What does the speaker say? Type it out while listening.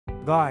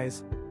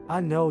Guys, I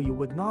know you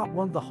would not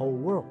want the whole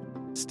world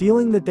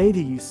stealing the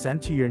data you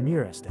sent to your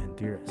nearest and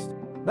dearest.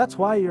 That's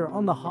why you're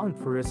on the hunt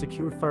for a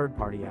secure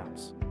third-party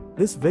apps.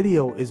 This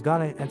video is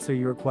gonna answer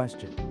your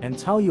question and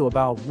tell you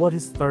about what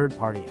is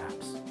third-party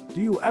apps. Do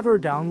you ever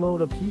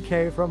download a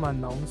PK from a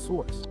known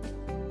source?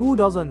 Who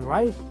doesn't,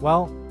 right?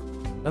 Well,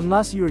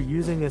 unless you're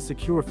using a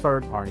secure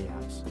third-party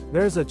apps,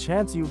 there's a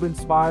chance you've been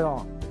spied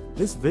on.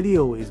 This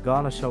video is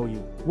gonna show you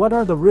what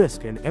are the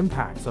risks and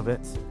impacts of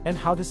it, and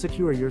how to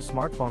secure your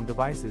smartphone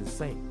devices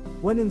safe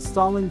when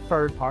installing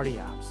third-party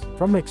apps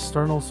from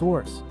external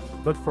source.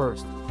 But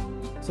first,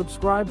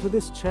 subscribe to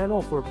this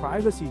channel for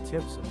privacy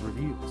tips and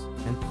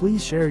reviews, and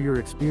please share your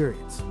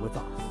experience with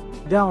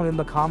us down in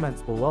the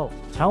comments below.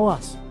 Tell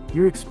us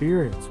your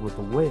experience with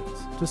the ways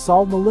to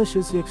solve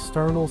malicious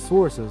external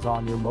sources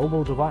on your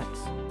mobile device.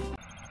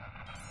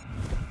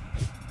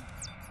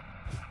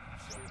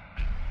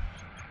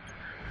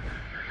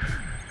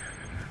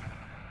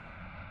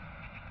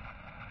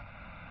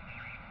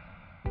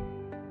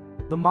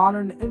 The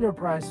modern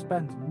enterprise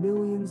spends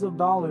millions of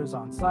dollars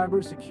on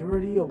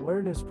cybersecurity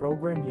awareness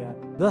program, yet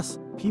thus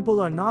people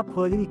are not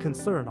put any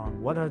concern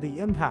on what are the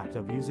impact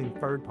of using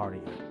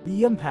third-party.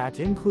 The impact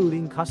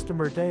including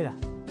customer data,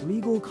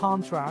 legal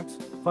contracts,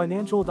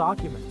 financial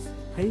documents,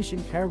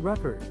 patient care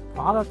record,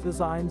 product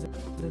designs,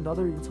 and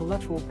other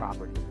intellectual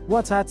property.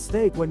 What's at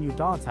stake when you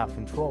don't have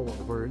control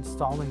over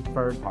installing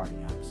third-party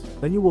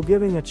apps? Then you will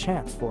giving a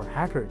chance for a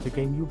hacker to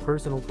gain your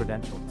personal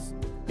credentials.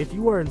 If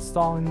you are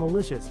installing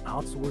malicious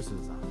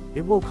outsources,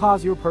 it will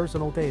cause your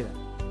personal data,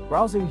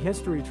 browsing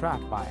history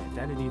tracked by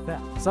identity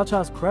theft, such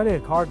as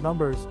credit card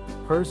numbers,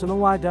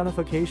 personal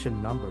identification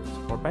numbers,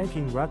 or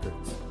banking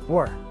records.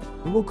 Or,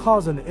 it will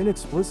cause an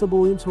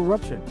inexplicable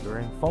interruption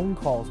during phone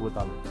calls with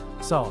others.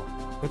 So,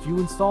 if you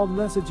installed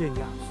messaging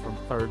apps from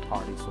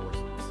third-party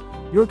sources,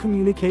 your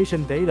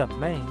communication data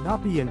may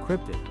not be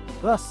encrypted.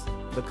 Thus,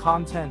 the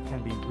content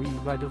can be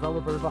read by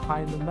developer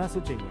behind the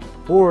messaging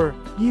app, or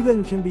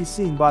even can be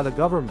seen by the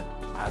government,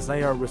 as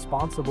they are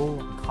responsible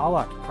and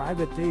collect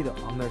private data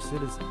on their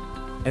citizens.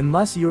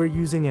 Unless you are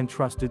using a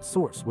trusted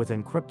source with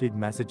encrypted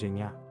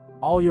messaging app,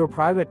 all your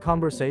private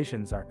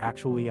conversations are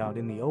actually out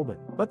in the open.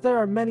 But there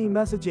are many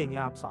messaging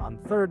apps on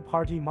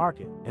third-party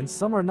market, and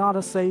some are not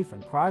as safe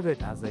and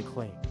private as they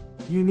claim.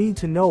 You need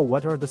to know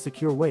what are the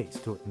secure ways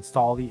to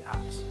install the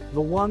apps,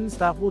 the ones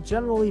that will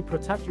generally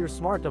protect your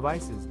smart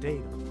device's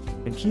data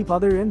and keep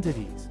other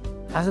entities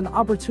as an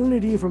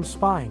opportunity from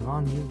spying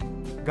on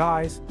you.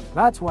 Guys,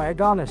 that's why I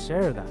gonna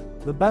share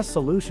that the best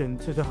solution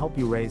to help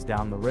you raise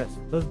down the risk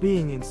of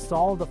being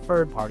installed the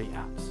third-party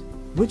apps,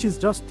 which is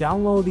just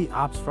download the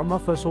apps from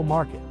official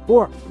market,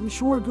 or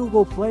ensure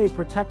Google Play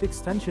Protect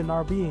extension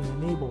are being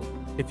enabled.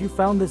 If you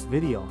found this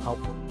video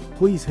helpful,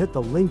 please hit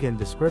the link in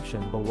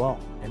description below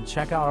and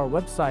check out our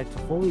website to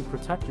fully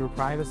protect your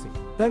privacy.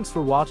 Thanks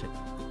for watching.